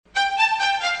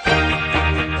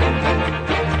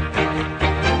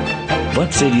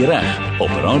Wat sê die reg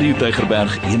op Radio Tygerberg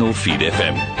 104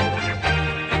 FM.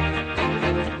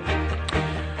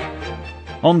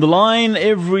 On the line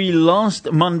every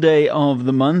last Monday of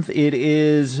the month, it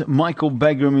is Michael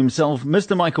Bagraim himself.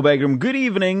 Mr. Michael Bagraim, good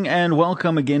evening and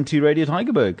welcome again to Radio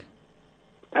Tygerberg.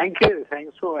 Thank you.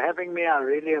 Thanks for having me. I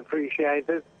really appreciate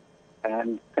it.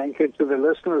 And thank you to the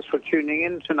listeners for tuning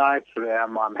in tonight.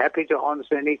 I'm happy to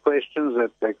answer any questions that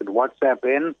they could WhatsApp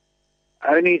in,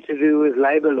 only to do with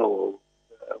labor law,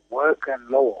 work and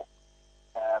law.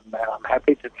 And I'm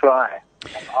happy to try.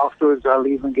 And afterwards, I'll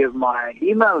even give my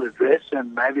email address,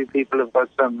 and maybe people have got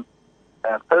some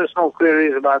personal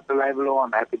queries about the labor law.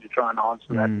 I'm happy to try and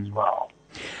answer that as well.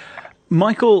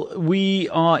 Michael, we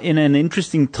are in an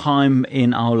interesting time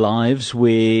in our lives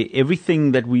where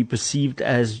everything that we perceived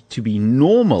as to be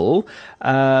normal,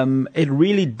 it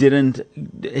really didn't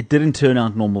turn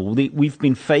out normal. We've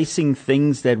been facing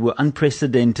things that were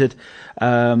unprecedented,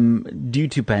 due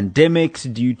to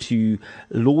pandemics, due to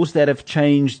laws that have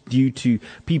changed, due to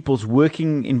people's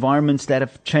working environments that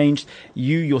have changed.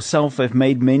 You yourself have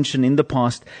made mention in the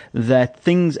past that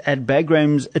things at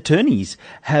Bagraim's attorneys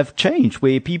have changed,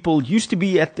 where people used to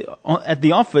be at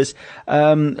the office.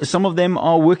 Some of them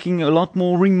are working a lot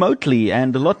more remotely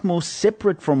and a lot more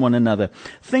separate from one another.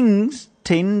 Things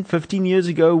 10, 15 years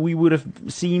ago we would have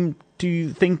seemed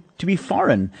to think to be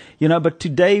foreign, but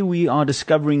today we are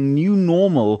discovering new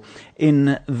normal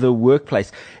in the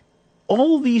workplace.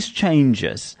 All these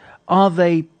changes, are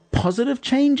they positive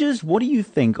changes? What do you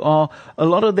think? Are a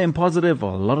lot of them positive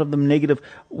or a lot of them negative?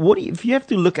 If you have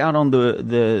to look out on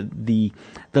the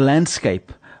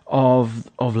landscape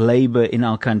of labor in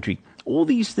our country, all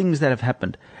these things that have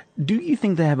happened, do you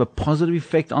think they have a positive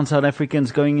effect on South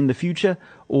Africans going in the future,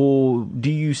 or do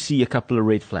you see a couple of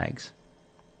red flags?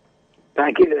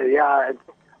 Thank you. Yeah,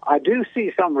 I do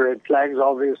see some red flags,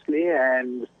 obviously,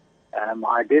 and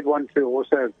I did want to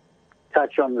also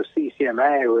touch on the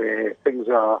CCMA, where things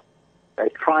they're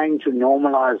trying to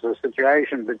normalize the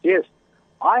situation. But yes,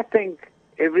 I think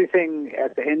everything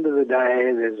at the end of the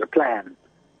day, there's a plan.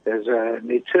 There's an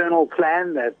eternal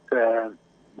plan that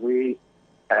we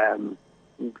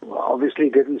obviously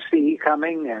didn't see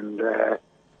coming, and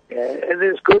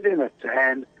there's good in it.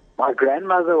 And my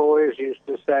grandmother always used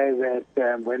to say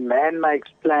that when man makes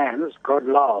plans, God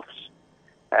laughs.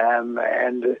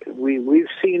 And we've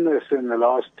seen this in the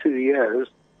last 2 years,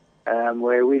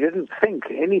 where we didn't think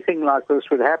anything like this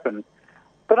would happen.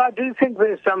 But I do think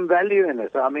there's some value in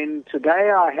it. I mean,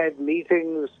 today I had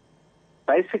meetings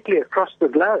basically across the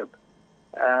globe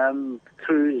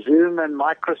through Zoom and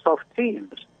Microsoft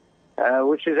Teams,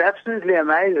 which is absolutely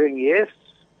amazing. Yes,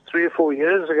 3 or 4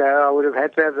 years ago, I would have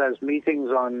had to have those meetings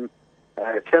on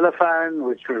telephone,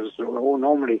 which was all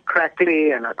normally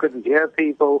crackly, and I couldn't hear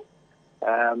people.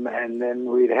 And then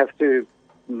we'd have to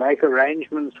make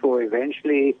arrangements for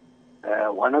eventually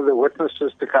one of the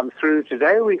witnesses to come through.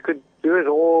 Today we could do it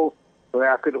all where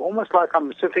I could almost like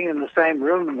I'm sitting in the same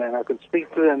room, and I could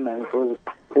speak to them, and there was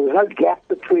no gap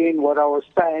between what I was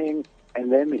saying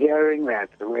and them hearing that,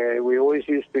 where we always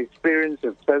used to experience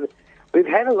it. So we've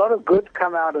had a lot of good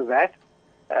come out of that.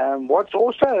 What's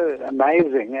also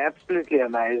amazing, absolutely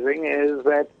amazing, is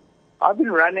that I've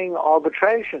been running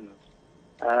arbitrations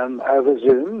over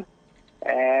Zoom,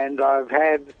 and I've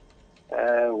had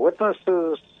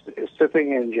witnesses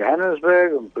sitting in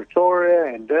Johannesburg and Pretoria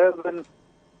and Durban,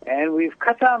 and we've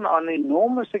cut down on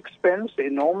enormous expense,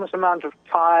 enormous amount of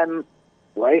time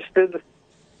wasted,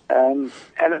 and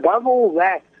above all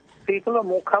that, people are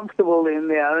more comfortable in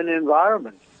their own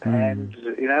environment. And,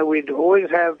 we'd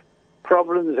always have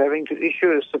problems having to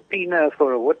issue a subpoena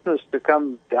for a witness to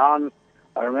come down.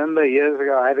 I remember years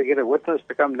ago I had to get a witness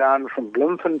to come down from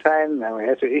Bloemfontein, and we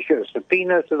had to issue a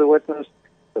subpoena to the witness.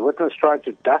 The witness tried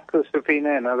to duck the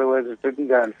subpoena. In other words, it didn't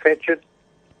go and fetch it.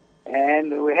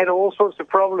 And we had all sorts of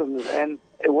problems. And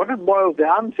what it boiled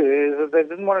down to is that they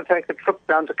didn't want to take a trip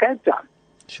down to Cape Town.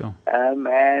 Sure.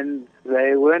 And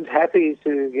they weren't happy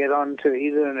to get onto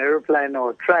either an airplane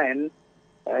or a train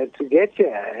to get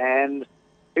here. And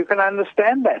you can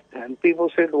understand that. And people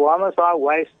said, why must I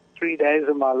waste 3 days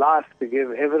of my life to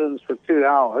give evidence for 2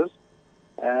 hours?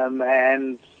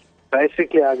 And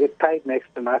basically I get paid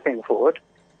next to nothing for it.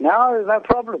 Now there's no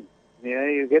problem.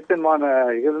 You get them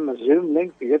you give them a Zoom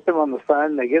link, you get them on the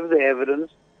phone, they give the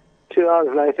evidence. 2 hours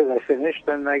later they finished,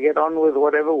 and they get on with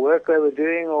whatever work they were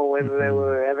doing, or whether they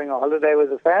were having a holiday with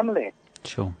the family.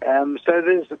 Sure.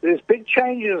 So there's big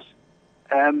changes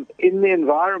in the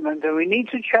environment, and we need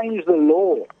to change the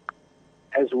law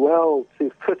as well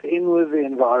to fit in with the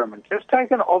environment. Just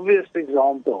take an obvious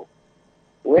example.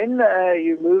 When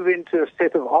you move into a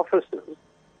set of offices,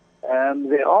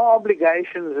 there are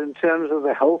obligations in terms of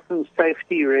the health and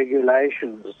safety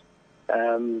regulations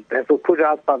that were put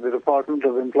out by the Department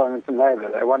of Employment and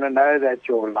Labour. They want to know that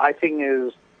your lighting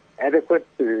is adequate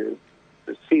to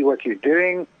see what you're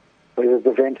doing, whether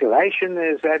the ventilation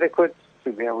is adequate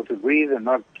to be able to breathe and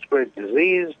not spread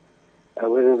disease,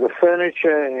 whether the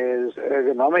furniture is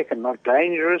ergonomic and not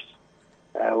dangerous,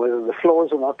 whether the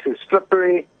floors are not too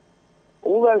slippery.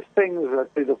 All those things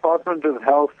that the Department of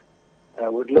Health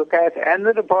would look at, and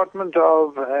the Department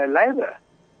of Labour,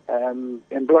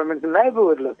 Employment and Labour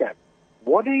would look at.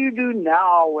 What do you do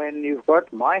now when you've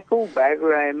got Michael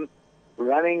Bagraim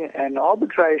running an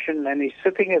arbitration and he's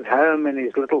sitting at home in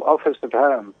his little office at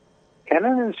home? Can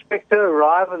an inspector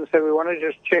arrive and say, we want to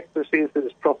just check to see if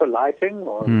there's proper lighting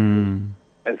or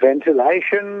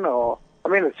ventilation? Or I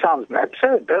mean, it sounds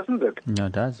absurd, doesn't it? No,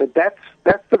 it does. But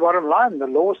that's the bottom line. The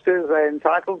law says they're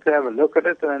entitled to have a look at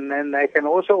it, and then they can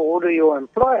also order your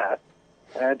employer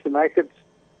to make it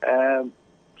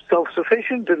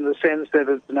self-sufficient in the sense that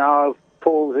it now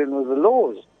falls in with the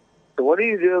laws. So what do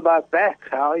you do about that?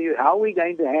 How are we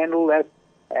going to handle that?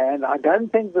 And I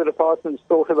don't think the department's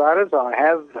thought about it. I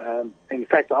have, in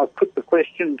fact, I put the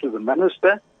question to the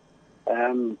minister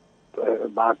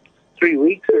about 3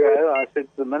 weeks ago. I said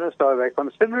to the minister, are they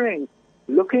considering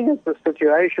looking at the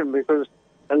situation? Because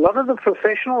a lot of the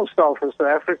professional staff of South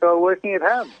Africa are working at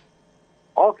home.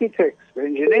 Architects,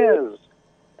 engineers,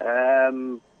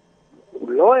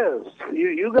 lawyers.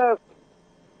 You go.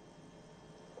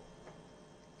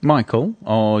 Michael,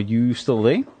 are you still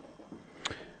there?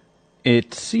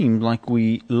 It seemed like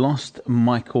we lost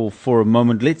Michael for a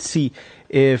moment. Let's see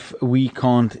if we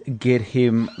can't get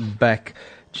him back.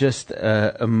 Just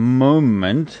a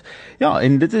moment. Ja,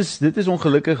 en dit is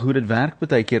ongelukkig hoe dit werk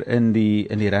baie keer in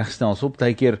die regstelsel.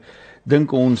 Baie keer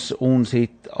dink ons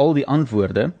het al die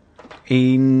antwoorde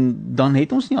en dan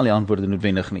het ons nie al die antwoorde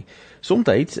noodwendig nie.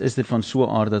 Somstyds is dit van so 'n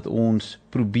aard dat ons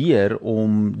probeer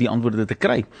om die antwoorde te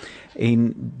kry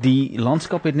en die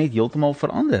landskap het net heeltemal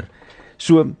verander.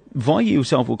 So, waar jy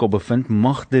jouself ook al bevind,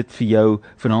 mag dit vir jou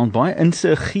vanaand baie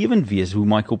insiggewend wees hoe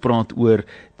Michael praat oor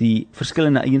die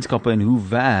verskillende eienskappe en hoe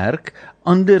werk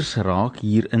anders raak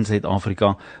hier in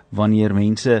Suid-Afrika wanneer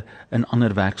mense in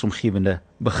ander werksomgewende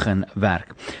begin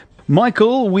werk.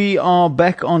 Michael, we are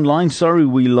back online. Sorry,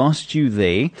 we lost you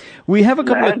there. We have a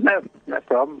couple No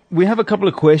problem. We have a couple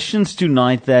of questions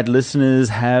tonight that listeners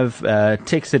have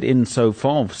texted in so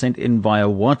far, sent in via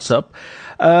WhatsApp.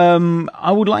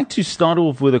 I would like to start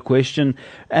off with a question,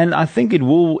 and I think it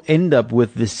will end up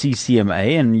with the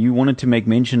CCMA, and you wanted to make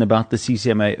mention about the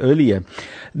CCMA earlier.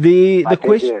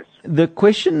 The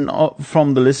question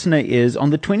from the listener is,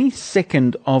 on the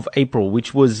 22nd of April,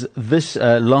 which was this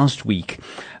last week,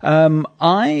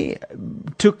 I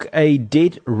took a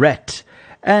dead rat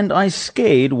and I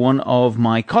scared one of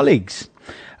my colleagues.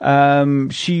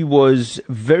 She was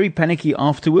very panicky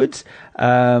afterwards.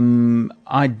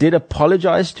 I did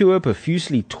apologize to her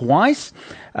profusely twice.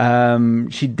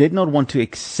 She did not want to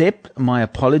accept my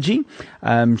apology.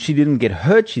 She didn't get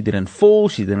hurt. She didn't fall.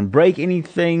 She didn't break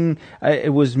anything.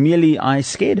 It was merely I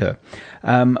scared her.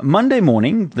 Monday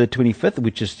morning, the 25th,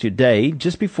 which is today,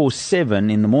 just before 7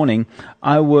 in the morning,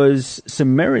 I was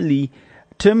summarily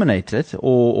terminated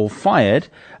or fired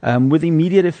with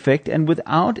immediate effect and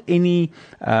without any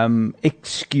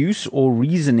excuse or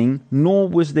reasoning, nor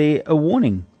was there a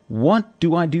warning. What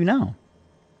do I do now?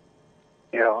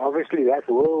 Yeah, obviously that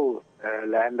will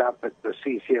land up at the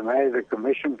CCMA, the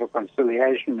Commission for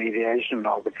Conciliation, Mediation and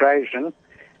Arbitration.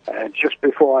 Just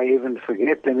before I even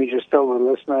forget, let me just tell the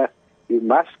listener, you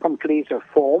must complete a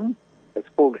form. It's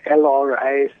called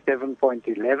LRA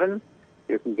 7.11.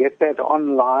 You can get that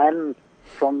online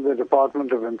from the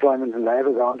Department of Employment and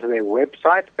Labour. Go onto their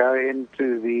website, go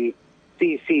into the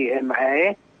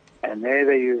CCMA, and there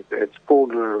they use, it's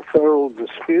called a referral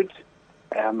dispute,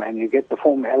 and you get the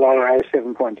form LRA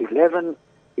 7.11.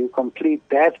 You complete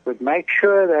that, but make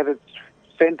sure that it's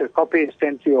sent, a copy is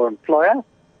sent to your employer,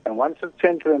 and once it's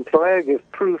sent to the employer,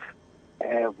 give proof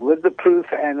with the proof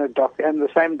and the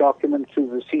same document to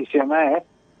the CCMA,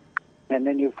 and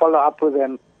then you follow up with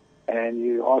them and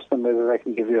you ask them whether they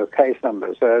can give you a case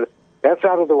number. So that's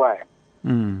out of the way.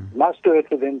 Must do it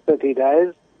within 30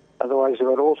 days, otherwise you've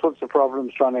got all sorts of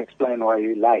problems trying to explain why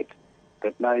you're late.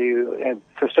 But now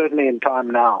for certainly in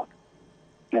time now,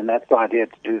 and that's the idea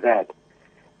to do that.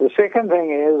 The second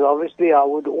thing is, obviously, I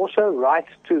would also write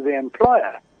to the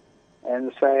employer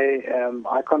and say,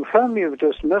 I confirm you've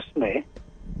dismissed me,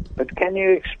 but can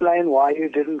you explain why you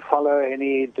didn't follow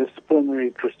any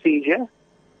disciplinary procedure?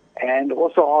 And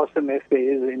also ask them if there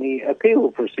is any appeal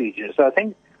procedure. So I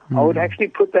think I would actually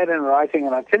put that in writing,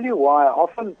 and I tell you why.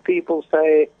 Often people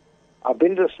say, I've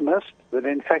been dismissed, but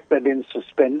in fact they've been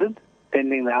suspended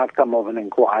pending the outcome of an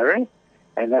inquiry,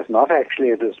 and that's not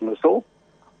actually a dismissal.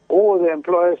 Or the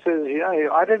employer says,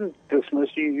 I didn't dismiss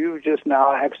you, you just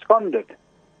now absconded.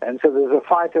 And so there's a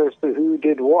fight as to who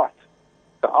did what.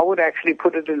 So I would actually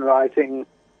put it in writing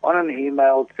on an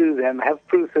email to them, have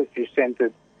proof that you sent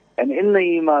it, and in the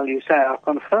email you say, I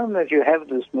confirm that you have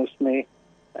dismissed me,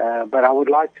 but I would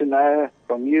like to know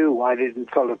from you why you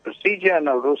didn't follow procedure, and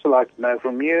I would also like to know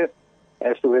from you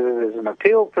as to whether there's an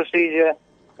appeal procedure,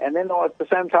 and then at the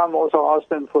same time also ask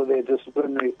them for their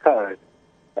disciplinary code.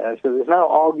 So there's no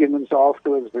arguments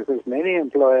afterwards, because many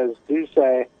employers do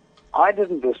say, I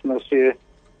didn't dismiss you,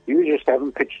 you just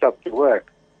haven't pitched up to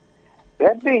work.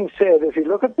 That being said, if you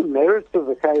look at the merits of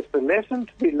the case, the lesson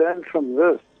to be learned from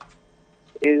this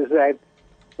is that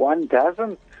one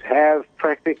doesn't have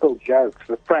practical jokes,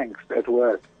 the pranks at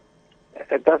work.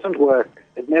 It doesn't work.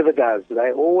 It never does.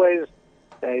 They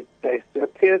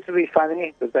appear to be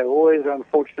funny, but they always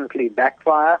unfortunately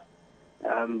backfire.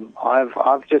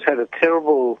 I've just had a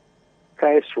terrible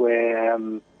case where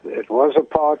it was a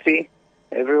party.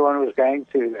 Everyone was going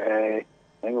to I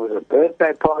think it was a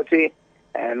birthday party,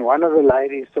 and one of the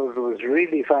ladies thought it was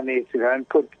really funny to go and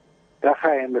put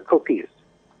dacha in the cookies.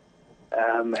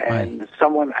 And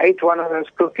someone ate one of those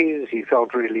cookies. He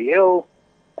felt really ill.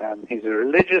 He's a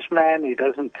religious man. He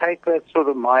doesn't take that sort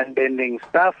of mind-bending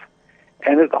stuff.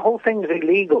 And the whole thing's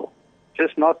illegal,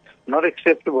 just not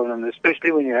acceptable. And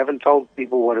especially when you haven't told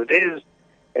people what it is,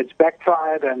 it's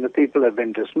backfired and the people have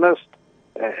been dismissed.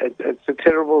 It's a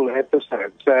terrible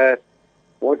episode. So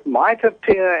what might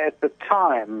appear at the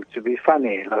time to be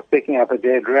funny, like picking up a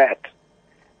dead rat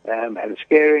and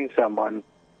scaring someone,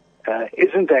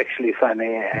 isn't actually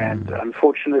funny. And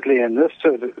unfortunately, in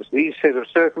these set of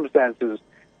circumstances,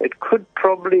 it could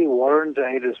probably warrant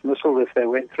a dismissal if they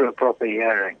went through a proper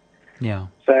hearing. Yeah.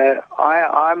 So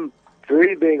I'm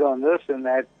very big on this, in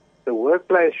that the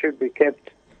workplace should be kept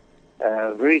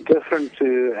very different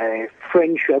to a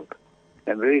friendship,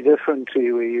 and very different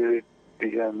to where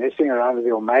you're messing around with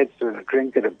your mates and a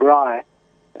drink at a braai.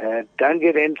 Don't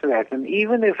get into that. And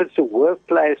even if it's a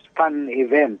workplace fun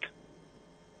event,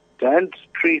 don't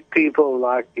treat people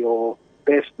like your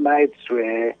best mates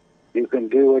where you can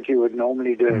do what you would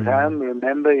normally do at home.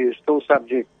 Remember, you're still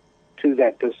subject to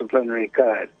that disciplinary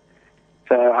code.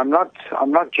 So I'm not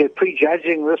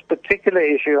prejudging this particular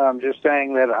issue. I'm just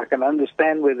saying that I can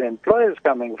understand where the employer's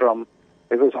coming from,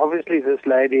 because obviously this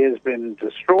lady has been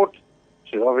distraught.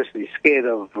 She's obviously scared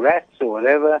of rats or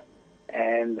whatever,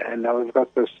 and now we've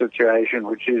got this situation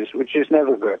which is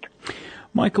never good.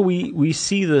 Michael, we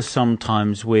see this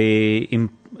sometimes where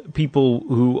people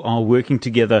who are working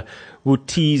together will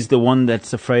tease the one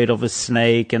that's afraid of a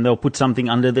snake, and they'll put something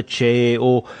under the chair,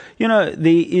 or, there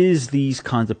is these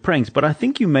kinds of pranks. But I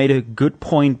think you made a good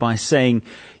point by saying,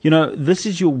 this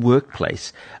is your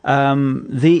workplace.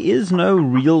 There is no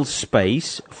real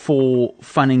space for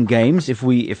fun and games. If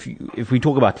we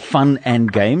talk about fun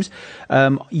and games,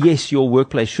 yes, your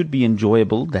workplace should be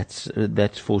enjoyable.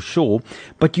 That's for sure.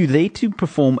 But you're there to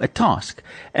perform a task,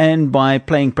 and by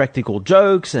playing practical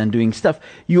jokes and doing stuff,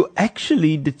 you're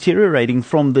actually deteriorating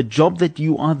from the job that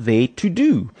you are there to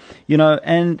do.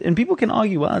 And people can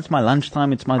argue, well, it's my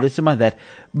lunchtime, it's my this and my that,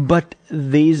 but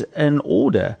there's an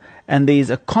order and there's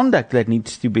a conduct that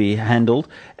needs to be handled.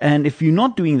 And if you're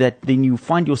not doing that, then you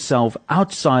find yourself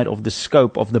outside of the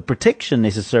scope of the protection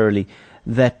necessarily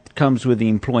that comes with the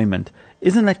employment.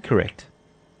 Isn't that correct?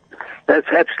 That's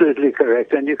absolutely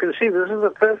correct. And you can see this is a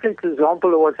perfect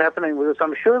example of what's happening, because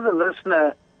I'm sure the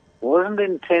listener wasn't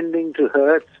intending to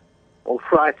hurt or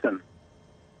frighten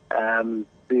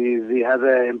the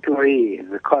other employee,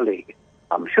 the colleague.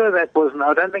 I'm sure that wasn't.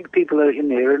 I don't think people are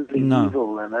inherently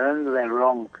evil, and I don't think they're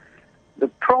wrong. The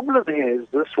problem is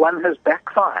this one has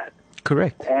backfired.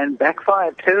 Correct. And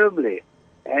backfired terribly.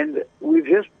 And we've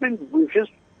just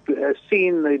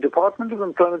seen the Department of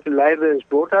Employment and Labour has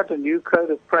brought out a new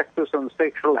code of practice on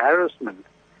sexual harassment.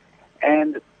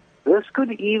 And this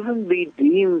could even be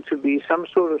deemed to be some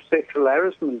sort of sexual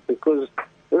harassment, because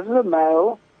this is a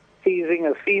male teasing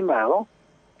a female,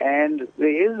 and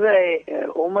there is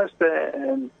almost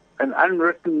an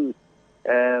unwritten,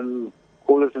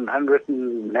 call it an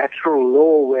unwritten natural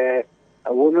law, where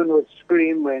a woman would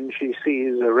scream when she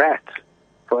sees a rat,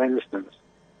 for instance.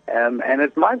 And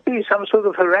it might be some sort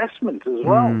of harassment as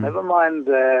well. Never mind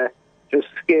just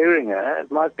scaring her.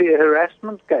 It might be a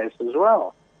harassment case as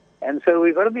well. And so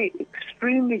we've got to be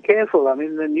extremely careful. I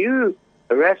mean, the new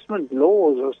harassment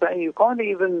laws are saying you can't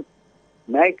even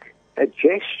make a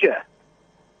gesture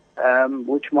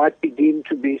which might be deemed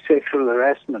to be sexual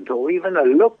harassment, or even a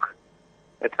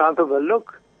type of a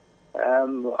look.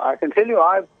 I can tell you,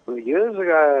 years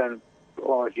ago,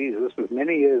 this was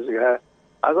many years ago,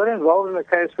 I got involved in a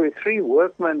case where 3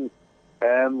 workmen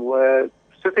were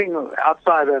sitting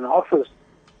outside an office.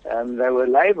 They were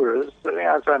laborers sitting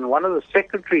outside, and one of the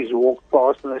secretaries walked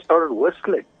past and they started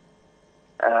whistling.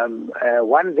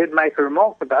 One did make a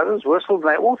remark, but the others whistled, and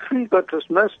they all 3 got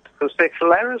dismissed for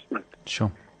sexual harassment.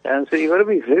 Sure. And so you've got to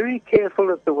be very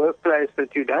careful at the workplace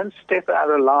that you don't step out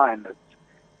of line.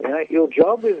 Your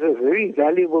job is a very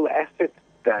valuable asset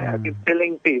today. I keep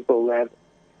telling people that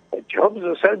jobs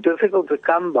are so difficult to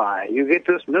come by. You get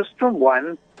dismissed from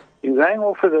one, you're going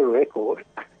off with a record,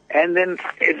 and then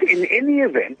in any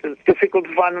event, it's difficult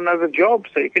to find another job.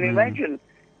 So you can imagine,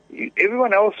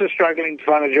 everyone else is struggling to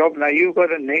find a job. Now you've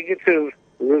got a negative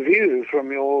review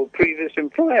from your previous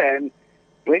employer, and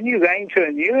when you're going to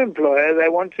a new employer, they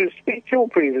want to speak to your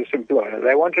previous employer.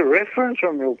 They want a reference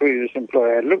from your previous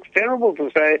employer. It looks terrible to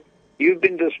say you've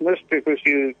been dismissed because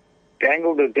you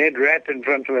dangled a dead rat in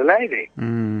front of a lady.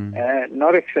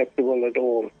 Not acceptable at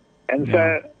all. And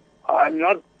so I'm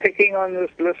not picking on this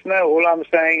listener. All I'm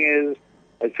saying is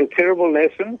it's a terrible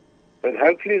lesson, but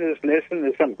hopefully this lesson,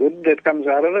 there's some good that comes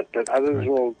out of it, that others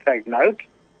will take note,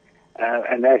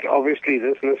 and that obviously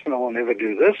this listener will never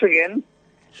do this again.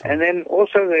 Sure. And then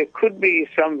also there could be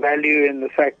some value in the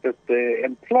fact that the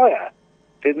employer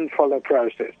didn't follow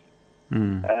process.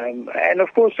 And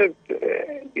of course,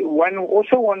 one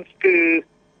also wants to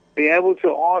be able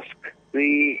to ask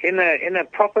in a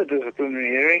proper disciplinary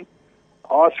hearing,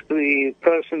 ask the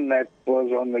person that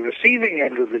was on the receiving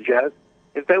end of the joke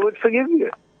if they would forgive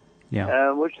you,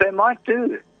 which they might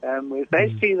do. If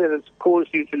they see that it's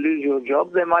caused you to lose your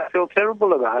job, they might feel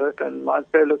terrible about it and might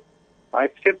say, look, I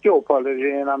accept your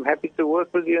apology and I'm happy to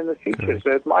work with you in the future. Correct.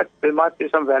 So there might be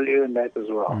some value in that as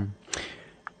well.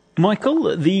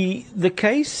 Michael, the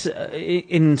case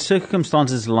in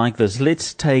circumstances like this,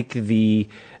 let's take the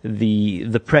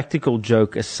practical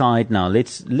joke aside now.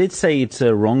 Let's say it's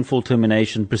a wrongful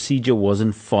termination, procedure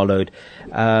wasn't followed,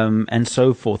 and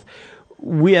so forth.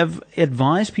 We have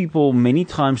advised people many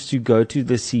times to go to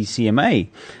the CCMA,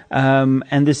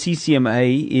 and the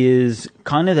CCMA is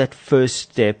kind of that first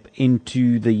step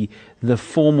into the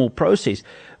formal process.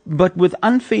 But with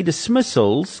unfair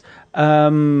dismissals,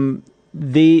 that's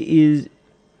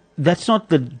not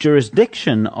the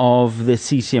jurisdiction of the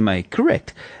CCMA,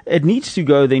 correct? It needs to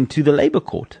go then to the Labour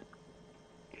Court.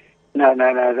 No.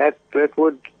 That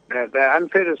would the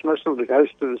unfair dismissal that goes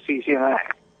to the CCMA.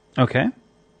 Okay.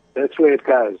 That's where it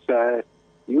goes.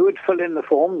 You would fill in the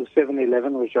form, the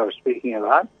 711, which I was speaking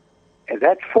about. And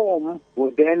that form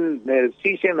would then, the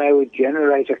CCMA would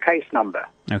generate a case number.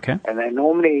 Okay. And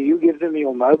you give them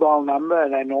your mobile number,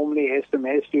 and they normally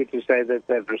SMS you to say that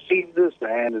they've received this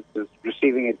and it's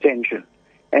receiving attention.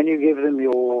 And you give them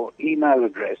your email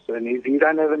address. And if you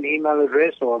don't have an email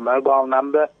address or a mobile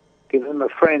number, give them a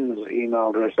friend's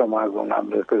email address or mobile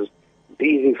number, because it's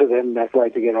easy for them that way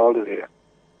to get hold of you.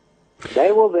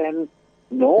 They will then,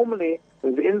 normally,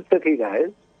 within 30 days,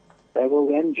 they will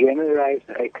then generate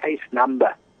a case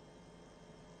number.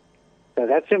 So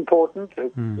that's important.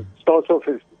 It starts off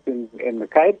in the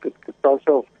Cape. It starts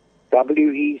off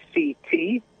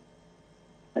WECT,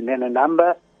 and then a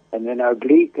number, and then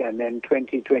oblique, and then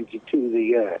 2022, the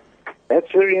year.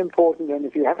 That's very important. And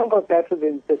if you haven't got that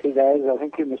within 30 days, I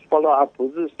think you must follow up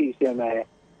with the CCMA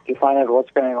to find out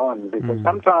what's going on. Because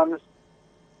sometimes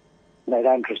they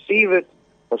don't receive it,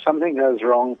 or something goes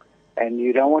wrong, and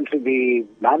you don't want to be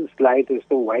months later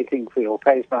still waiting for your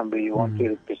case number. You want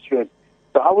to pursue it.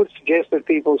 So I would suggest that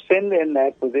people send in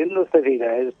that within the 30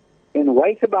 days, and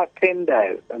wait about 10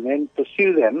 days, and then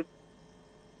pursue them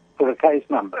for a case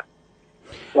number.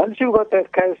 Once you've got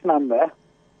that case number,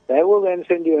 they will then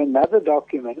send you another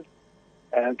document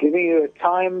giving you a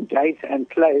time, date, and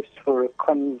place for a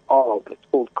con-arb. It's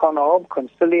called con-arb,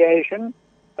 conciliation,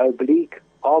 oblique,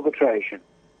 arbitration.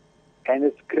 And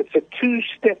it's a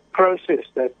two-step process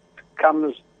that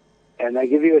comes, and they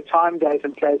give you a time, date,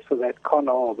 and place for that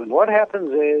con-arb. And what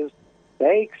happens is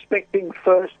they're expecting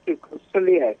first to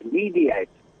conciliate, mediate,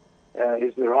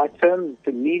 is the right term,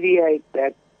 to mediate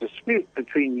that dispute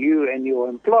between you and your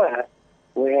employer,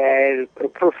 where a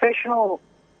professional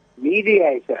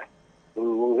mediator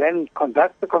who will then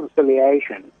conduct the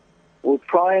conciliation will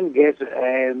try and get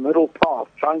a middle path,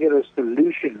 try and get a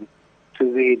solution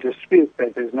to the dispute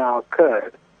that has now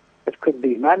occurred. It could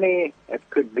be money, it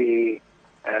could be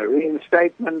a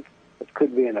reinstatement, it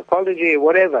could be an apology,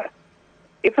 whatever.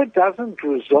 If it doesn't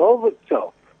resolve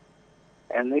itself,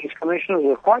 and these commissioners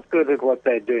are quite good at what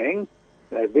they're doing,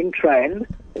 they've been trained,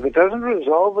 If it doesn't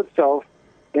resolve itself,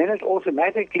 then it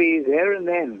automatically, there and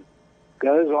then,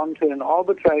 goes on to an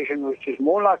arbitration, which is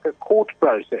more like a court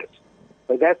process.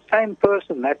 But that same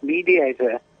person, that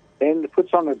mediator, then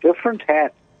puts on a different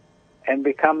hat and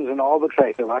becomes an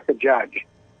arbitrator, like a judge.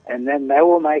 And then they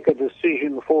will make a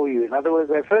decision for you. In other words,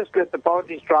 they first let the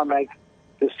parties try and make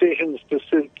decisions to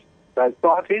suit both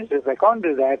parties. If they can't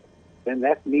do that, then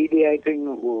that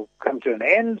mediating will come to an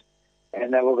end,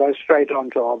 and they will go straight on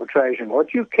to arbitration.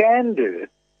 What you can do,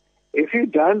 if you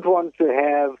don't want to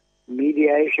have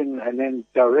mediation and then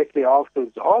directly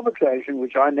afterwards arbitration,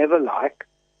 which I never like,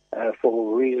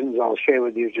 for reasons I'll share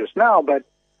with you just now, but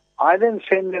I then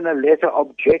send in a letter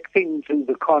objecting to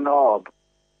the con-arb,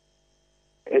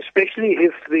 especially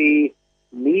if the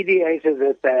mediator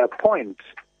that they appoint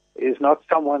is not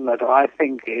someone that I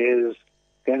think is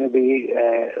going to be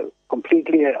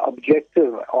completely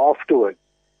objective afterwards.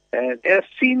 A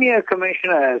senior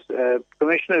commissioner,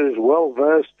 commissioner who's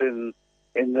well-versed in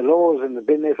the laws and have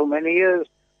been there for many years,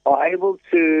 are able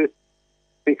to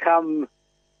become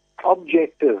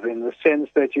objective in the sense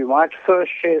that you might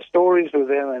first share stories with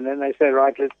them and then they say,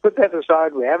 right, let's put that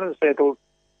aside, we haven't settled,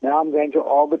 now I'm going to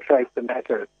arbitrate the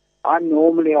matter. I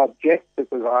normally object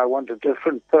because I want a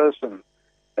different person,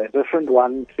 a different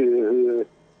one who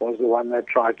was the one that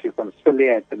tried to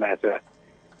conciliate the matter.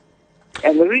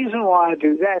 And the reason why I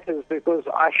do that is because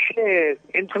I share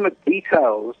intimate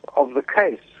details of the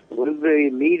case with the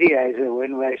mediator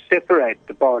when they separate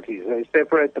the parties. They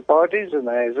separate the parties and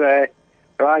they say,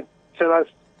 right, tell us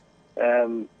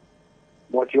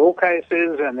what your case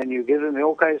is, and then you give them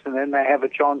your case, and then they have a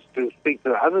chance to speak to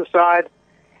the other side.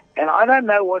 And I don't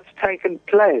know what's taken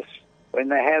place when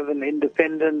they have an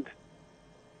independent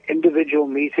individual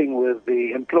meeting with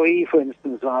the employee, for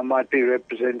instance. I might be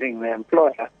representing the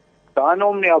employer. So I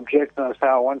normally object and I say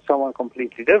I want someone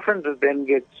completely different. It then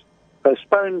gets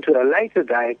postponed to a later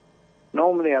date,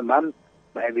 normally a month,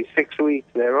 maybe 6 weeks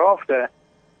thereafter,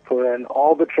 for an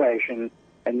arbitration.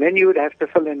 And then you would have to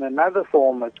fill in another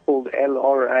form. It's called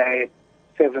LRA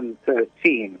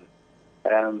 713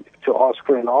 to ask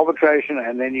for an arbitration.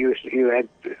 And then you had,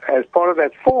 as part of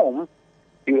that form,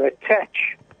 you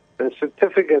attach the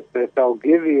certificate that they'll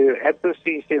give you at the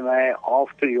CCMA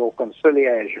after your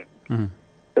conciliation. Mm.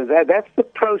 So that's the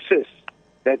process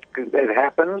that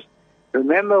happens.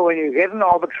 Remember, when you get an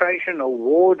arbitration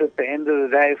award at the end of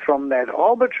the day from that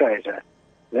arbitrator,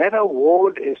 that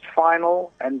award is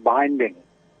final and binding.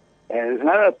 And there's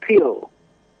no appeal.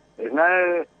 There's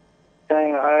no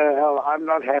saying, oh, hell, I'm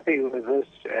not happy with this,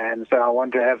 and so I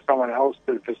want to have someone else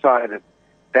to decide it.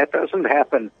 That doesn't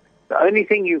happen. The only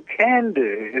thing you can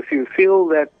do, if you feel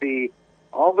that the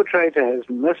arbitrator has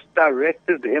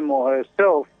misdirected him or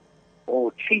herself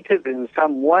or cheated in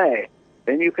some way,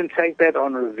 then you can take that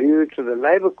on review to the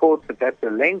labor court, but that's a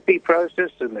lengthy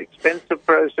process, an expensive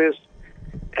process,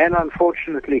 and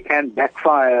unfortunately can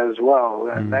backfire as well.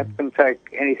 And that can take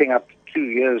anything up to 2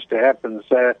 years to happen.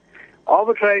 So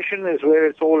arbitration is where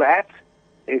it's all at.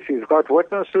 If you've got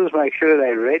witnesses, make sure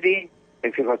they're ready.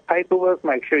 If you've got paperwork,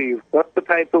 make sure you've got the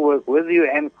paperwork with you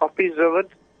and copies of it.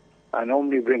 I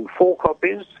normally bring 4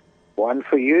 copies, one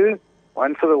for you,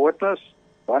 one for the witness,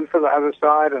 one for the other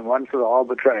side, and one for the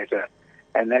arbitrator.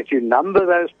 And that you number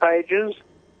those pages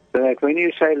so that when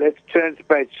you say, let's turn to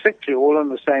page 6, you're all on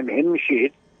the same hymn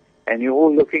sheet and you're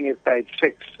all looking at page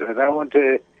 6. I don't want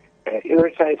to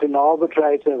irritate an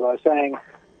arbitrator by saying,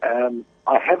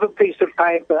 I have a piece of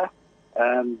paper,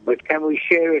 but can we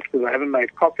share it because I haven't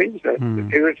made copies? That's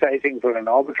irritating for an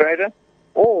arbitrator.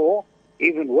 Or,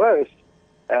 even worse,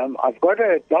 I've got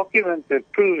a document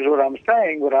that proves what I'm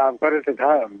saying, but I've got it at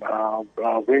home.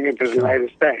 I'll bring it to the later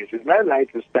stage. There's no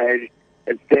later stage.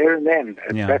 It's there and then.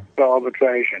 That's the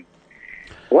arbitration.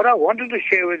 What I wanted to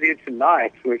share with you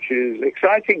tonight, which is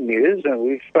exciting news, and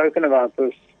we've spoken about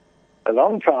this a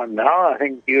long time now. I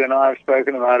think you and I have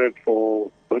spoken about it for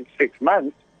a good 6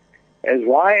 months, is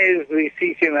why is the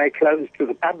CCMA closed to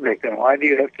the public, and why do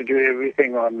you have to do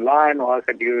everything online? Why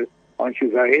don't you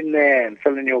go in there and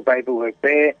fill in your paperwork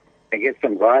there and get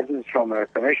some guidance from a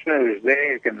commissioner who's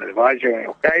there who can advise you on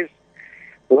your case?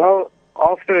 Well,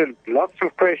 after lots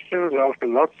of questions, after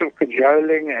lots of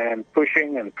cajoling and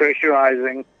pushing and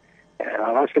pressurizing, and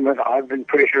I must admit I've been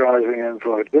pressurizing him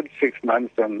for a good 6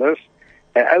 months on this,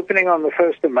 opening on the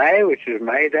 1st of May, which is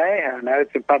May Day. I know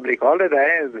it's a public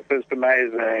holiday. The 1st of May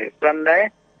is a Sunday,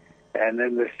 and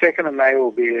then the 2nd of May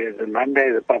will be the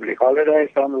Monday, the public holiday.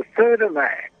 So on the 3rd of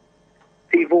May,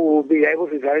 people will be able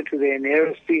to go to their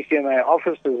nearest CCMA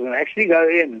offices and actually go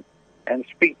in and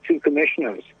speak to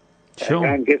commissioners. Sure.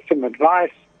 And get some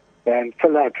advice and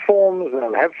fill out forms.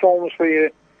 They'll have forms for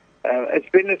you. It's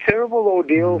been a terrible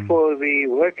ordeal for the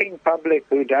working public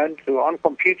who aren't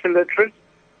computer literate,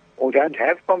 or don't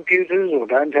have computers, or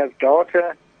don't have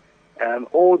data,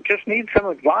 or just need some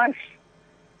advice.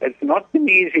 It's not been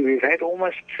easy. We've had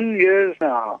almost 2 years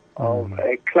now of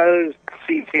a closed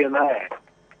CCMA.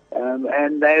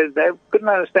 And they couldn't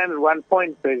understand at one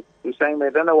point. They were saying they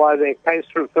don't know why their case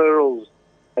referrals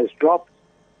has dropped,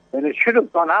 when it should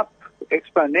have gone up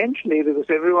exponentially because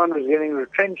everyone was getting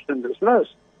retrenched and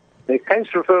dismissed. Their case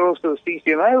referrals to the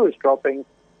CCMA was dropping,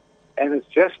 and it's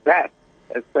just that.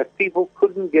 It's that people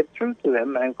couldn't get through to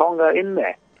them and can't go in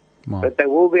there. Wow. But they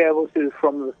will be able to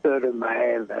from the 3rd of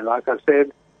May. And like I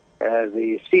said,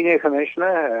 the senior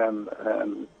commissioner,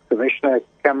 Commissioner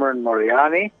Cameron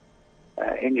Moriani,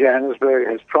 in Johannesburg,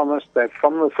 has promised that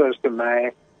from the 1st of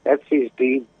May, that's his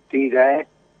D-Day,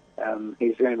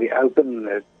 he's going to be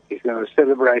open, he's going to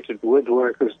celebrate it with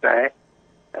Workers' Day,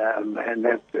 and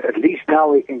that at least now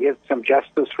we can get some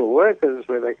justice for workers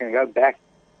where they can go back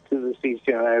to the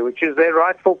CCMA, which is their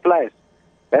rightful place.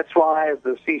 That's why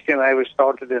the CCMA was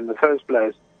started in the first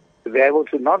place, to be able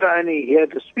to not only hear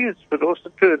disputes, but also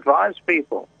to advise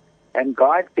people and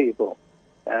guide people.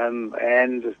 And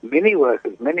many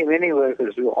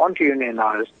workers who aren't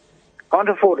unionized can't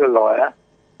afford a lawyer,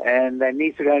 and they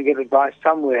need to go and get advice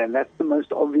somewhere, and that's the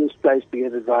most obvious place to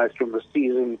get advice from a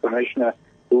seasoned commissioner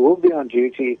who will be on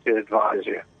duty to advise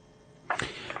you.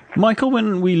 Michael,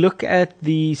 when we look at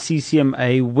the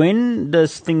CCMA, when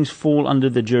does things fall under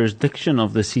the jurisdiction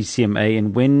of the CCMA,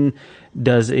 and when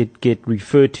does it get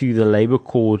referred to the Labour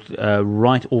Court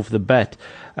right off the bat?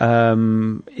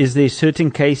 Is there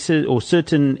certain cases or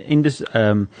certain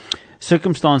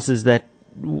circumstances that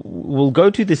will go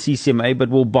to the CCMA but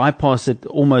will bypass it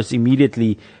almost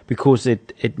immediately because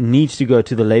it needs to go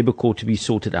to the Labour Court to be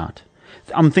sorted out?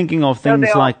 I'm thinking of things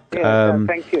like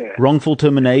wrongful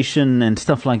termination and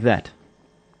stuff like that.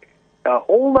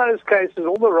 All those cases,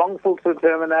 all the wrongful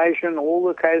termination, all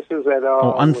the cases that are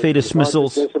or unfair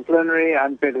dismissals, disciplinary,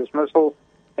 unfair dismissal,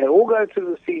 they all go to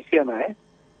the CCMA.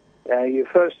 You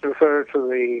first refer to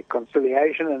the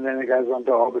conciliation, and then it goes on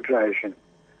to arbitration.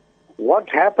 What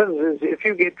happens is if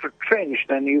you get retrenched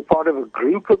and you're part of a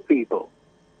group of people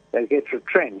that get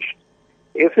retrenched,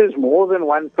 if there's more than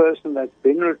one person that's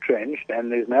been retrenched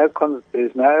and there's no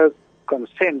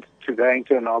consent to going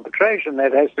to an arbitration,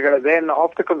 that has to go then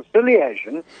after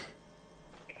conciliation,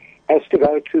 has to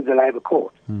go to the Labour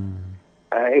Court.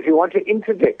 If you want to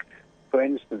interdict, for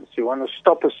instance, you want to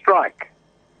stop a strike,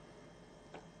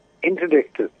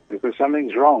 interdict it because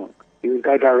something's wrong, you would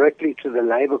go directly to the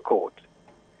Labour Court.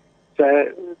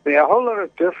 So there are a whole lot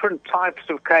of different types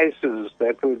of cases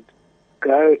that would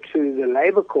go to the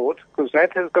Labour Court, because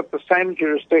that has got the same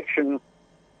jurisdiction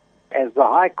as the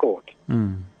High Court.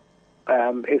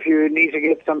 If you need to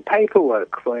get some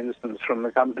paperwork, for instance, from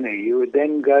the company, you would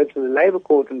then go to the Labour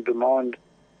Court and demand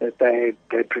that they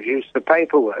produce the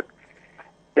paperwork.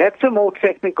 That's a more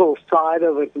technical side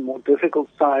of it, a more difficult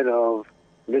side of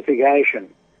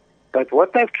litigation. But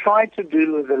what they've tried to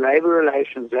do with the Labour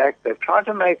Relations Act, they've tried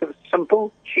to make it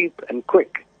simple, cheap, and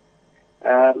quick.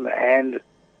 And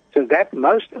so that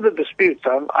most of the disputes,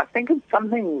 I think it's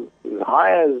something as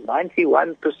high as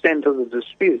 91% of the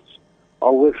disputes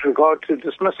are with regard to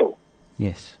dismissal.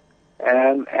 Yes.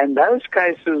 And those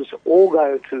cases all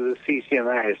go to the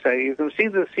CCMA. So you can see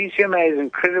the CCMA is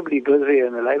incredibly busy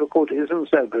and the Labour Court isn't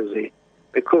so busy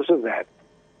because of that.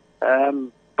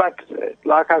 But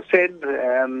like I said,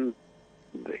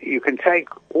 you can take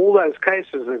all those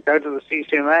cases that go to the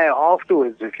CCMA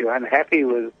afterwards if you're unhappy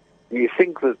with, you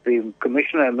think that the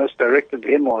commissioner misdirected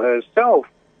him or herself,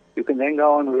 you can then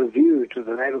go on review to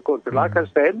the Labour Court. But like I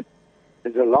said,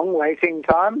 there's a long waiting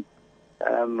time.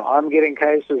 I'm getting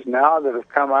cases now that have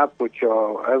come up which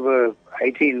are over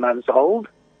 18 months old.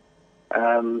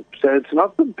 So it's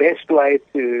not the best way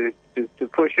to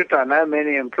push it. I know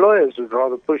many employers would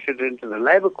rather push it into the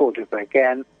Labour Court if they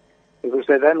can, because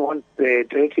they don't want their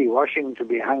dirty washing to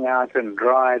be hung out and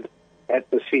dried at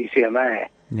the CCMA.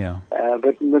 Yeah.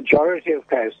 But the majority of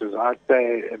cases, I'd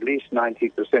say at least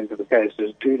 90% of the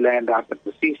cases, do land up at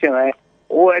the CCMA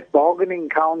or at bargaining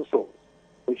councils,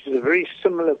 which is a very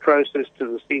similar process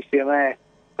to the CCMA.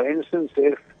 For instance,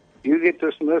 if you get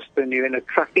dismissed and you're in a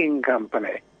trucking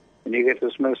company and you get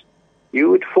dismissed, you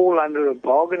would fall under a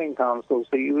bargaining council,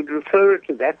 so you would refer it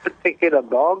to that particular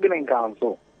bargaining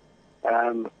council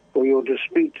for your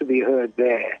dispute to be heard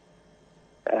there.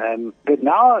 But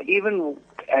now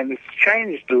and it's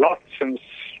changed a lot since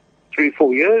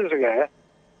 3-4 years ago,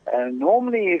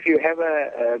 normally if you have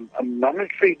a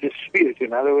monetary dispute,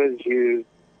 in other words, you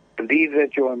believe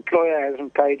that your employer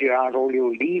hasn't paid you out all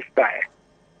your leave pay,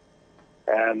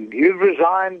 You've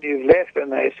resigned, you've left,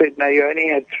 and they said, no, you only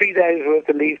had 3 days worth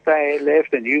of leave pay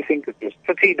left, and you think it was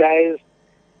 30 days.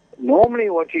 Normally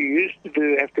what you used to do,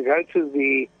 you have to go to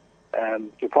the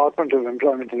Department of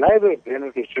Employment and Labour, then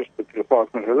it was just the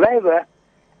Department of Labour,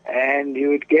 and you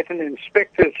would get an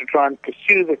inspector to try and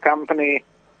pursue the company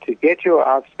to get your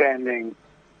outstanding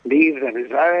leave that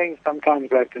is owing. Sometimes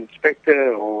that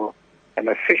inspector or an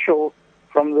official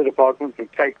from the department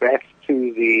would take that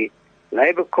to the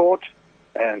Labour court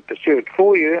and pursue it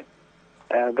for you.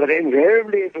 But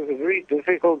invariably it was a very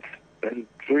difficult and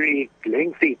very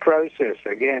lengthy process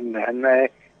again, and they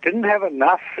didn't have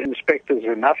enough inspectors,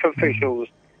 enough officials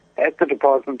at the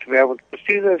department to be able to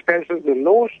pursue those cases. The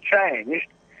laws changed,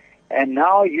 and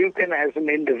now you can, as an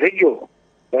individual,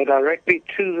 go directly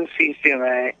to the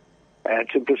CCMA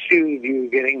to pursue you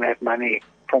getting that money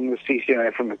from the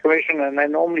CCMA, from the Commission, and they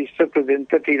normally sit within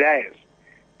 30 days,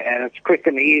 and it's quick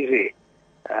and easy.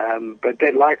 But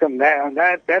they'd like them there. On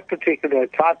that particular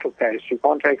type of case, you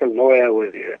can't take a lawyer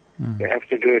with you. You have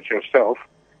to do it yourself.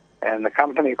 And the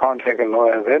company can't take a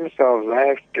lawyer themselves. They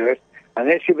have to do it.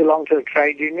 Unless you belong to a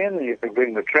trade union, you can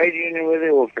bring the trade union with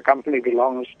you, or if the company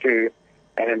belongs to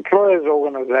an employer's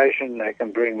organization, they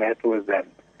can bring that with them.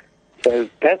 So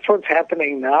that's what's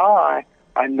happening now.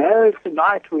 I know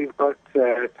tonight we've got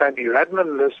Tony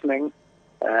Radman listening.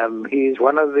 He's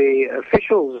one of the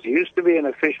officials, used to be an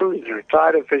official, he's a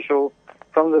retired official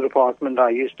from the department. I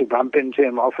used to bump into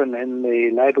him often in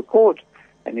the Labour Court,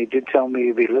 and he did tell me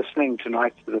he'd be listening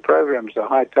tonight to the program. So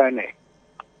hi, Tony.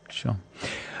 Sure.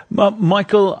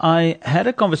 Michael, I had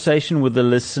a conversation with a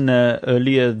listener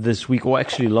earlier this week, or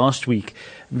actually last week,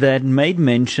 that made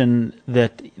mention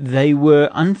that they were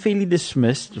unfairly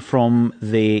dismissed from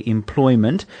their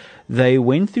employment. They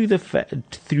went through the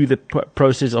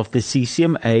process of the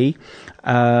CCMA,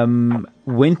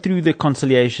 went through the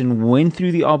conciliation, went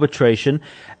through the arbitration,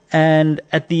 and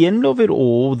at the end of it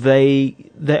all, they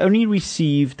only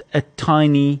received a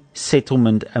tiny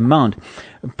settlement amount,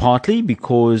 partly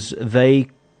because they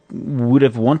would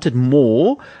have wanted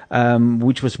more,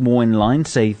 which was more in line,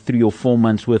 say 3 or 4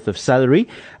 months worth of salary,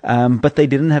 but they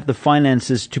didn't have the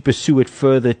finances to pursue it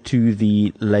further to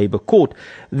the Labour Court.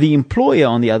 The employer,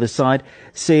 on the other side,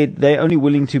 said they're only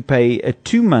willing to pay a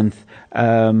 2-month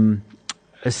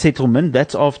a settlement.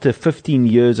 That's after 15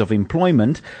 years of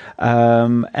employment,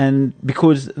 and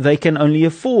because they can only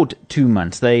afford 2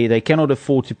 months, they cannot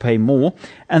afford to pay more,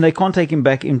 and they can't take him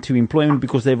back into employment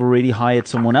because they've already hired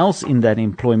someone else in that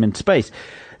employment space.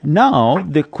 Now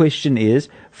the question is,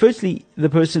 firstly, the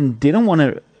person didn't want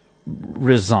to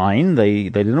resign, they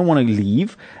didn't want to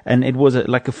leave, and it was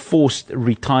like a forced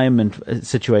retirement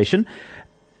situation,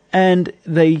 and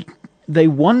they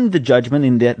won the judgment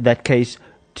in that case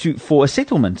for a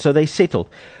settlement, so they settled.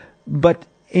 But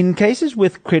in cases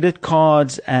with credit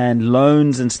cards and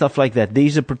loans and stuff like that,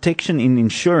 there's a protection in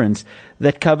insurance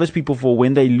that covers people for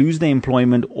when they lose their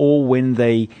employment or when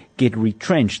they get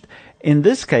retrenched. In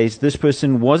this case, this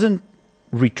person wasn't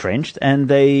retrenched, and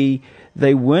they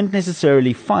weren't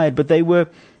necessarily fired, but they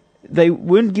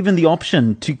weren't given the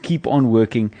option to keep on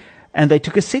working, and they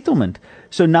took a settlement.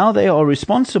 So now they are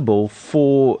responsible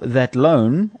for that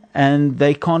loan, and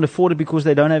they can't afford it because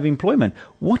they don't have employment.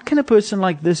 What can a person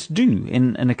like this do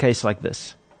in a case like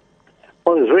this?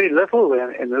 Well, there's very little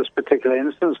in this particular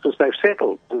instance because they've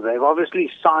settled. They've obviously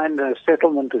signed a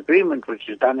settlement agreement, which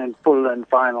is done in full and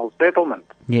final settlement.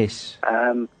 Yes.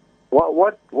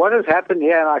 What has happened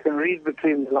here, and I can read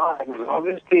between the lines,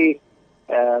 obviously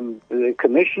the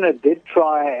commissioner did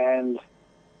try and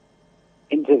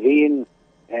intervene,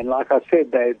 and like I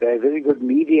said, they're very good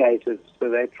mediators. So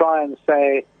they try and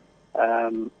say,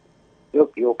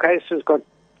 look, your case has got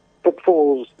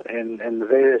pitfalls in the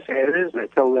various areas. They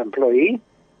tell the employee,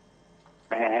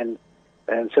 and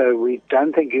so we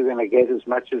don't think you're going to get as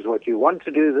much as what you want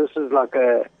to do. This is like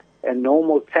a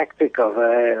normal tactic of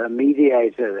a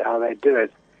mediator, how they do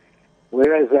it.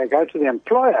 Whereas they go to the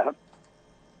employer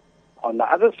on the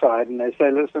other side and they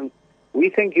say, listen, we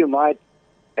think you might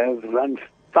have run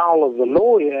foul of the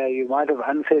law here, you might have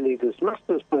unfairly dismissed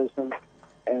this person,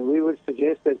 and we would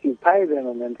suggest that you pay them.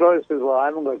 And the employer says, well, I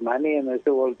haven't got money. And they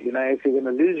say, well, if you're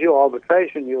going to lose your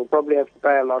arbitration, you'll probably have to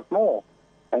pay a lot more.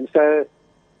 And so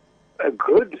a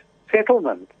good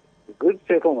settlement,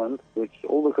 which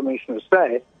all the commissioners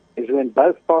say, is when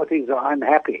both parties are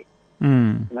unhappy.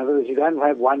 In other words, you don't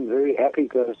have one very happy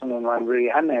person and one very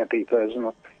unhappy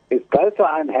person. If both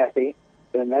are unhappy,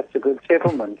 then that's a good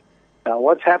settlement. Now,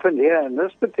 what's happened here in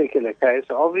this particular case,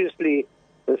 obviously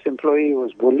this employee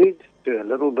was bullied to a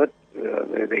little bit,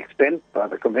 the extent, by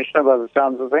the commissioner, by the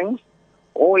sounds of things.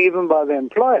 or even by the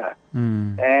employer,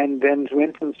 and then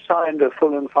went and signed a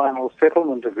full and final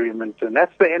settlement agreement, and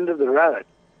that's the end of the road.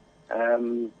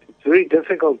 It's very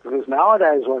difficult because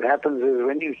nowadays what happens is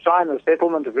when you sign a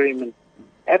settlement agreement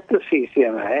at the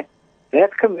CCMA,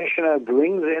 that commissioner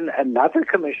brings in another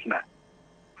commissioner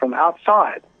from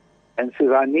outside and says,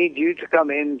 I need you to come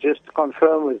in just to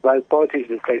confirm with both parties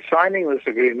that they're signing this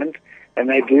agreement and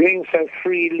they're doing so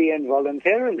freely and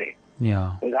voluntarily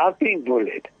without being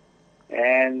bullied.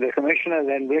 And the commissioner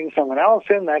then brings someone else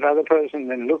in. That other person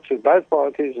then looks at both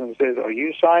parties and says, are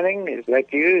you signing? Is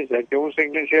that you? Is that your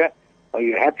signature? Are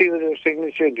you happy with your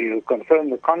signature? Do you confirm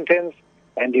the contents?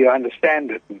 And do you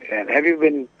understand it? And have you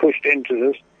been pushed into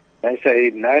this? They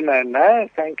say, no,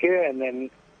 thank you. And then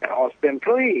ask the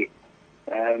employee,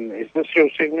 is this your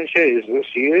signature? Is this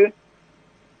you?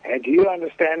 And do you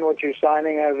understand what you're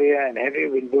signing over here? And have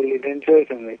you been bullied into it?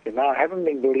 And they say, no, I haven't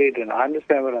been bullied and I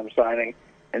understand what I'm signing.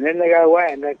 And then they go away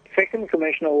and that second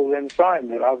commissioner will then sign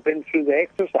that I've been through the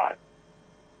exercise.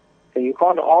 So you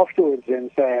can't afterwards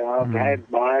then say, I've had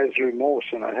buyer's remorse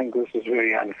and I think this is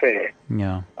very unfair.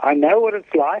 Yeah. I know what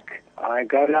it's like. I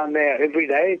go down there every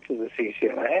day to the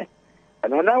CCMA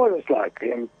and I know what it's like.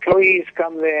 The employees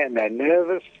come there and they're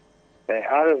nervous.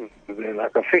 They're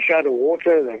like a fish out of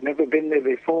water. They've never been there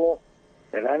before.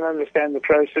 They don't understand the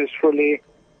process fully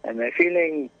and they're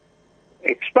feeling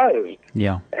exposed.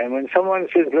 Yeah. And when someone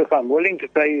says, look, I'm willing to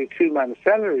pay you 2 months'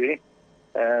 salary,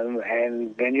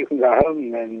 and then you can go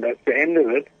home and that's the end of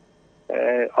it,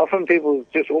 often people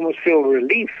just almost feel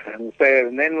relief and say,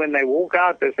 and then when they walk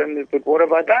out, they say, but what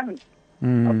have I done?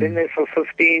 I've been there for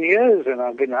 15 years and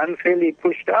I've been unfairly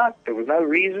pushed out. There was no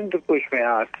reason to push me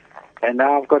out. And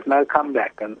now I've got no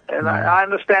comeback. And I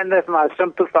understand that and I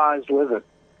sympathize with it.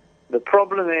 The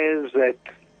problem is that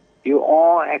you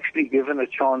are actually given a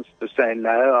chance to say,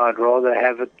 no, I'd rather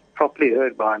have it properly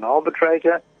heard by an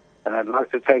arbitrator, and I'd like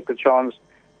to take the chance.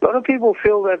 A lot of people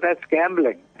feel that that's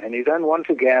gambling, and you don't want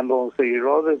to gamble, so you'd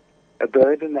rather a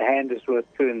bird in the hand is worth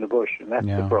two in the bush, and that's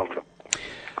the problem.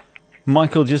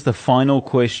 Michael, just a final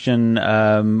question,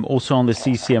 also on the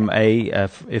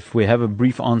CCMA, if we have a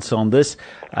brief answer on this,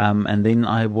 and then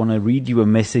I want to read you a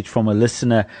message from a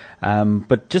listener,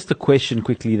 but just a question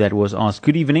quickly that was asked.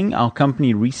 Good evening. Our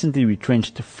company recently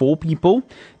retrenched 4 people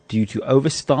due to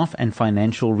overstaff and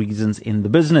financial reasons in the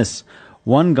business.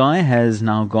 One guy has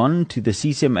now gone to the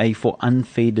CCMA for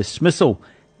unfair dismissal.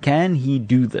 Can he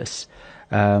do this?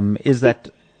 Is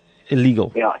that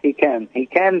illegal? Yeah, he can. He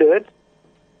can do it.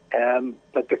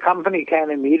 But the company can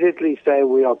immediately say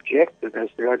we object. It has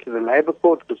to go to the Labour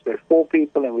Court because there are 4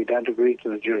 people and we don't agree to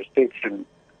the jurisdiction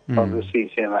of the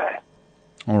CCMA.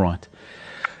 All right.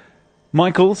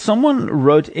 Michael, someone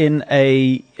wrote in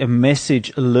a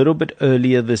message a little bit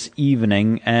earlier this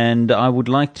evening, and I would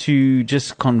like to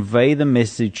just convey the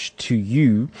message to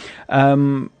you.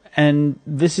 And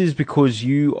this is because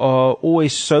you are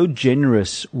always so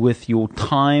generous with your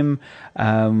time,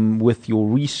 with your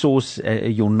resource,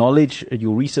 your knowledge,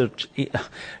 your research,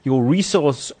 your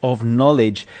resource of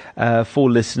knowledge for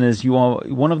listeners. You are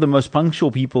one of the most punctual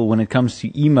people when it comes to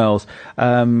emails.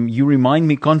 You remind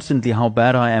me constantly how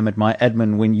bad I am at my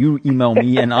admin when you email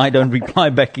me and I don't reply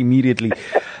back immediately.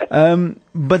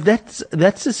 But that's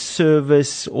a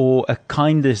service or a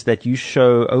kindness that you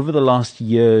show over the last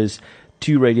years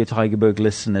to Radio Tygerberg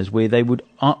listeners, where they would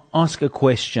ask a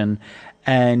question,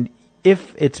 and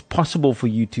if it's possible for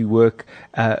you to work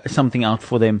something out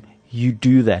for them, you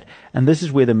do that. And this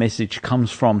is where the message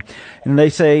comes from. And they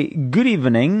say, good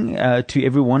evening to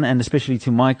everyone, and especially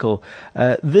to Michael.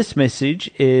 This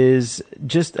message is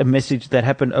just a message that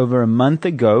happened over a month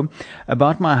ago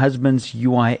about my husband's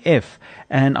UIF.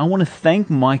 And I want to thank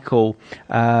Michael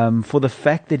for the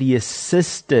fact that he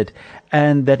assisted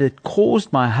and that it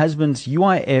caused my husband's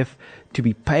UIF to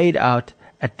be paid out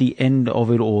at the end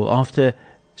of it all. After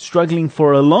struggling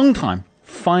for a long time,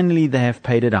 finally they have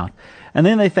paid it out. And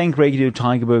then they thank Radio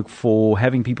Tygerberg for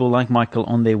having people like Michael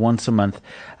on there once a month.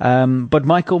 But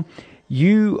Michael,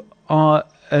 you are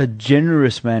a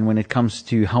generous man when it comes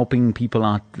to helping people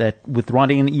out, that with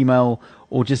writing an email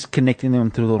or just connecting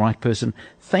them to the right person.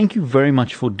 Thank you very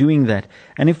much for doing that.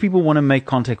 And if people want to make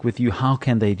contact with you, how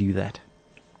can they do that?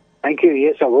 Thank you.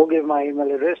 Yes, I will give my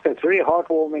email address. That's very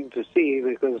heartwarming to see,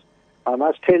 because I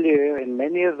must tell you, in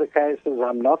many of the cases,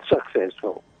 I'm not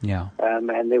successful. Yeah.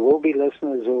 And there will be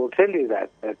listeners who will tell you that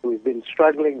we've been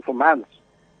struggling for months.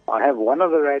 I have one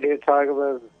of the Radio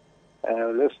Tygerberg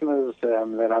listeners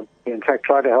that I've, in fact,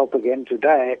 tried to help again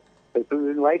today, but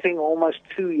we've been waiting almost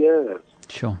 2 years.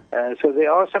 Sure. So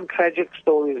there are some tragic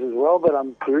stories as well, but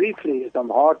I'm very pleased. I'm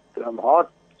heart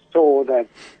sore that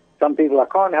some people I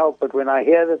can't help, but when I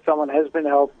hear that someone has been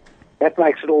helped, that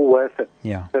makes it all worth it.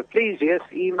 Yeah. So please, yes,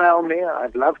 email me.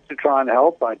 I'd love to try and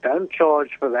help. I don't charge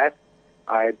for that.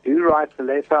 I do write the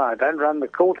letter. I don't run the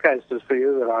court cases for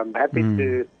you, but I'm happy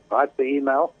to write the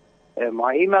email.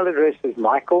 My email address is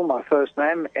Michael, my first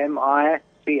name, Michael,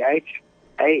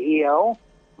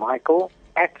 Michael,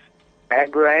 at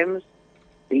Bagraims,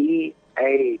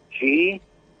 BAGRAIMS,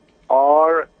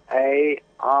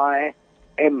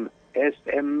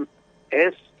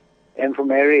 M for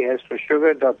Mary, S for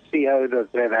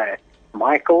sugar.co.za.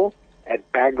 Michael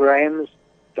at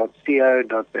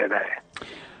Bagraims.co.za.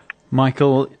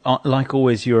 Michael, like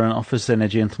always, you're an officer and a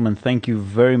gentleman. Thank you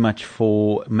very much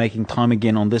for making time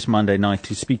again on this Monday night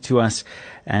to speak to us,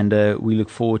 and we look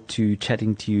forward to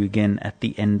chatting to you again at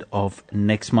the end of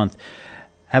next month.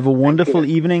 Have a wonderful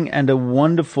evening and a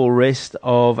wonderful rest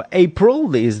of April.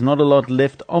 There is not a lot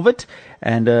left of it,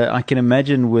 and I can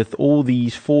imagine with all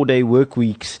these 4-day work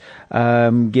weeks,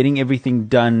 getting everything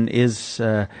done is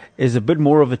a bit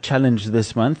more of a challenge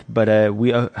this month, but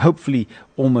we are hopefully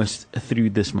almost through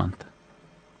this month.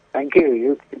 Thank you.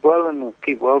 You keep well and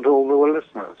keep well to all the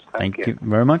listeners. Thank you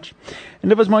very much. En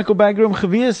dit was Michael Bagraim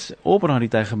gewees op Radio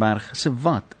Tygerberg se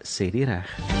Wat sê die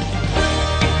reg.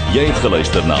 Jy het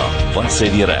geluister na Wat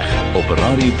sê die reg op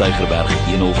Radio Tygerberg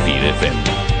 104 FM.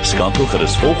 Skakel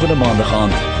gerus volgende maandag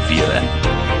aand weer in.